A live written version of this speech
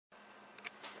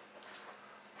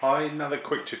Hi, another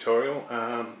quick tutorial.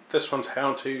 This one's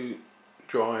how to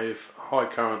drive high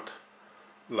current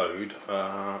load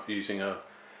using a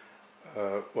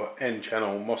N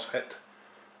Channel Mosfet.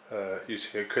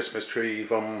 Using a Christmas tree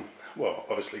from, well,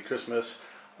 obviously Christmas.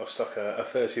 I've stuck a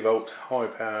 30 volt high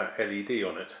power LED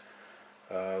on it.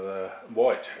 The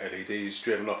white LED is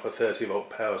driven off a 30 volt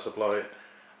power supply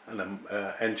and an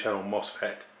N Channel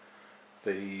Mosfet.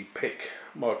 The Pic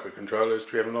Microcontroller is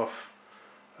driven off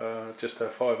just a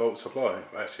 5 volt supply.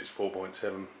 Actually it's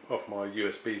 4.7 off my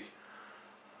USB.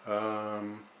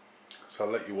 So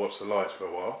I'll let you watch the lights for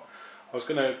a while. I was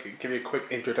going to give you a quick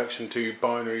introduction to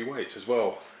binary weights as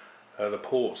well. The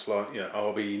ports, like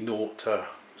RB0 to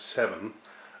 7,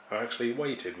 are actually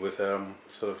weighted with sort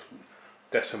of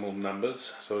decimal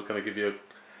numbers. So I was going to give you a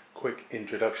quick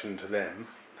introduction to them.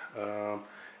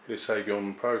 It'll save you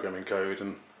on programming code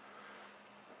and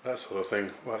that sort of thing.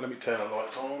 Right, let me turn the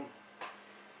lights on.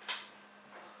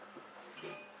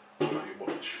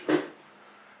 Watch.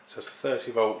 So it's a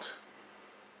 30 volt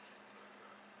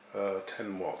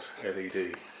 10 watt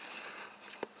LED.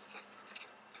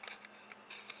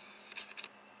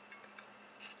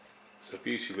 So the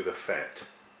beauty with a FET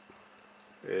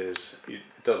is it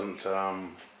doesn't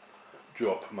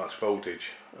drop much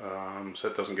voltage, so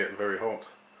it doesn't get very hot.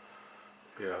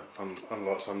 Yeah,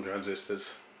 unlike some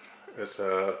transistors, it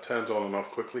turns on and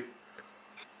off quickly.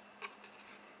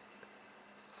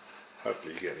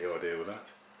 Hopefully you get the idea with that.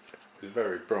 It's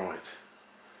very bright.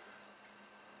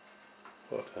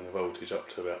 I'll turn the voltage up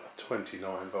to about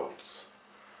 29 volts.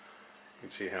 You can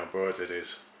see how bright it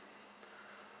is.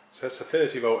 So that's a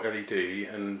 30 volt LED,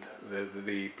 and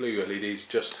the blue LED is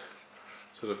just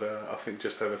sort of I think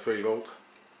just over 3 volt.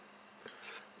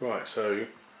 Right, so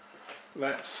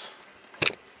that's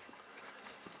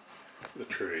the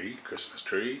tree, Christmas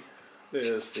tree.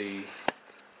 There's the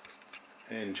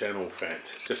N Channel FET,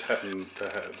 just happened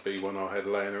to be one I had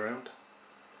laying around.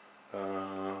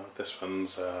 This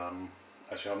one's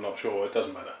actually I'm not sure, it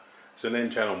doesn't matter. It's an N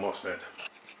Channel Mosfet.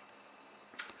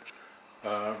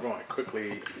 Right,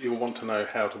 quickly, you'll want to know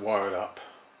how to wire it up.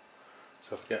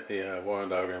 So I'll get the wiring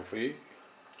diagram for you.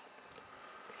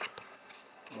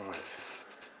 Right,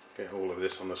 get all of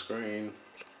this on the screen.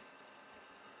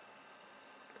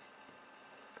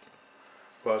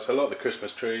 Well, so like the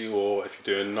Christmas tree, or if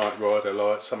you're doing night rider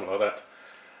lights, something like that,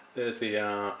 there's the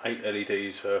 8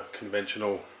 LEDs for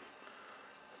conventional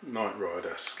night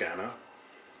rider scanner.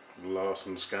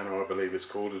 Larson scanner, I believe it's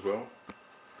called as well.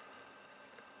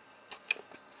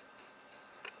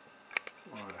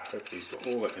 Right, hopefully you've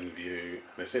got all that in view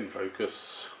and it's in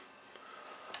focus.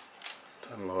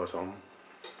 Turn the light on.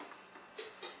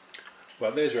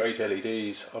 Well, there's your 8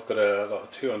 LEDs. I've got a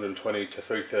 220 to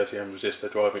 330 ohm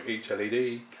resistor driving each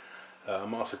LED.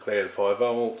 Master cleared 5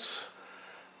 volts.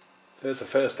 There's the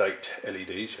first 8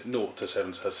 LEDs, 0 to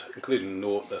 7, so that's including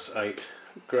 0, that's 8.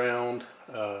 Ground,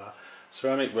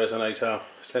 ceramic resonator,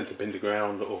 centre pin to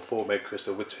ground, or 4 meg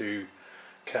crystal with 2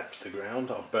 caps to ground.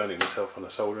 I'm burning myself on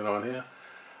a soldering iron here.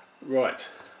 Right,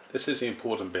 this is the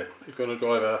important bit. If you want to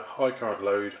drive a high current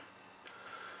load,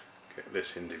 get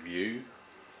this into view.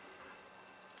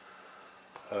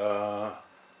 A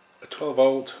 12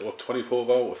 volt or 24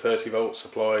 volt or 30 volt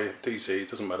supply DC,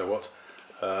 doesn't matter what.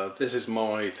 This is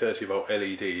my 30 volt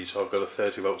LED, so I've got a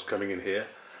 30 volts coming in here.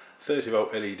 30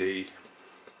 volt LED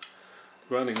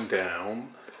running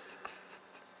down.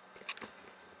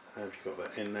 Have you got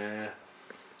that in there?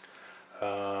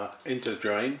 Into the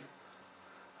drain.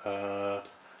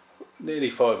 Nearly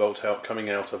 5 volts out, coming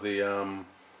out of the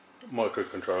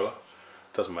microcontroller.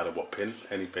 Doesn't matter what pin,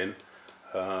 any pin.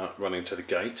 Running to the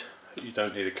gate. You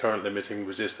don't need a current limiting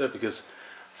resistor because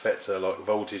FETs are like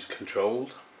voltage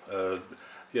controlled.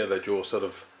 Yeah, they draw sort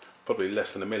of probably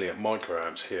less than 1 million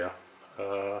microamps here,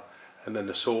 and then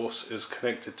the source is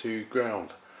connected to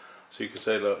ground. So you can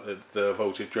say that the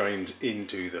voltage drains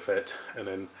into the FET and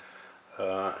then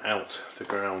out to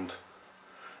ground.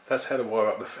 That's how to wire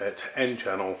up the FET. N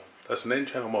channel. That's an N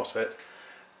channel MOSFET.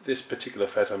 This particular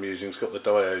FET I'm using has got the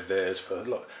diode there. It's for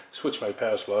like switch mode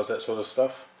power supplies, that sort of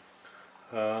stuff.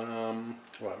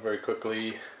 Right, very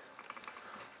quickly,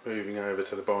 moving over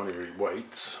to the binary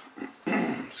weights.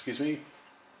 Excuse me.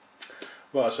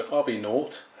 Right, so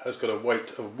RB0 has got a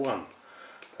weight of 1,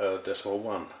 decimal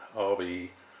 1.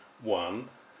 RB1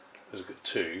 has got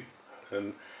 2,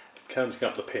 and counting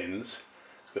up the pins,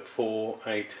 it's got 4,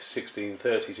 8, 16,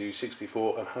 32, 64,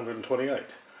 and 128.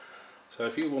 So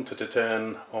if you wanted to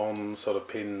turn on sort of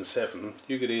pin 7,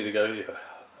 you could either go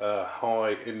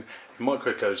high in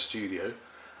Microcode Studio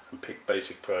and Pic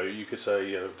Basic Pro. You could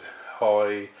say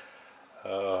high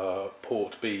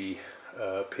port B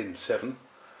pin 7,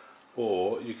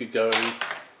 or you could go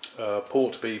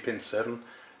port B pin 7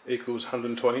 equals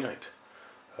 128.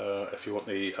 If you want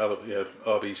the other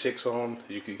RB6 on,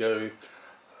 you could go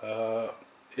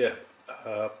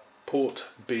port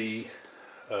B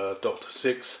dot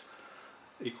 6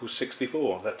 equals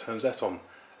 64. That turns that on.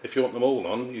 If you want them all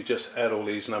on, you just add all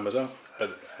these numbers up.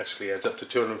 It actually adds up to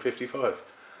 255.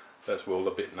 That's where all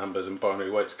the bit numbers and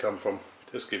binary weights come from.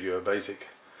 Just give you a basic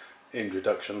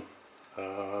introduction.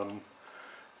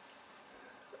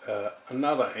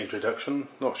 Another introduction,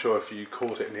 not sure if you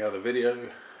caught it in the other video,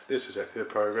 this is actually the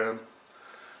program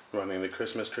running the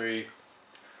Christmas tree.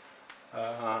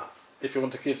 If you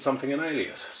want to give something an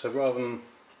alias, so rather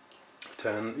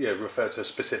than refer to a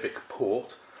specific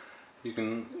port, you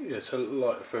can, so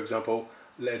like for example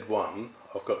LED 1,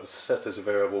 I've got set as a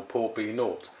variable port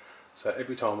B0. So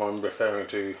every time I'm referring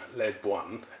to LED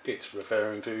 1, it's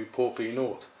referring to port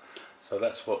B0. So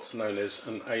that's what's known as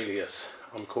an alias.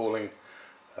 I'm calling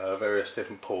various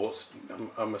different ports,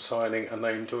 I'm assigning a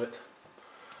name to it.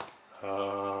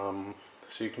 So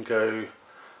you can go,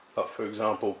 like for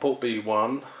example, port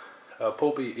B1,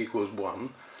 port B equals 1.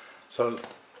 So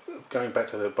going back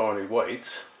to the binary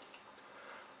weights,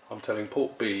 I'm telling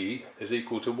port B is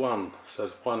equal to 1. So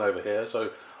there's 1 over here,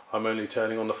 so I'm only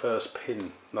turning on the first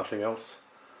pin, nothing else.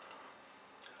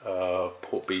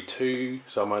 Port B2,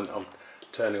 so I'm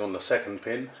turning on the second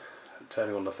pin,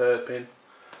 turning on the third pin,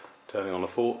 turning on the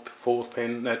fourth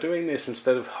pin. Now doing this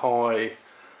instead of high,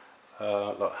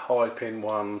 like high pin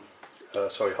 1,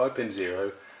 high pin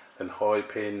 0 and high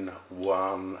pin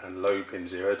 1 and low pin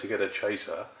 0 to get a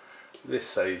chaser, this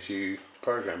saves you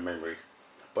program memory.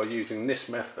 By using this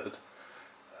method,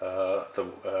 I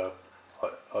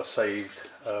saved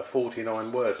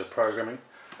 49 words of programming.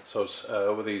 So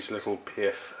with these little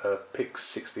Pic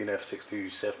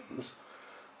 16F627s,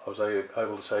 I was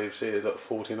able to save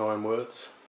 49 words.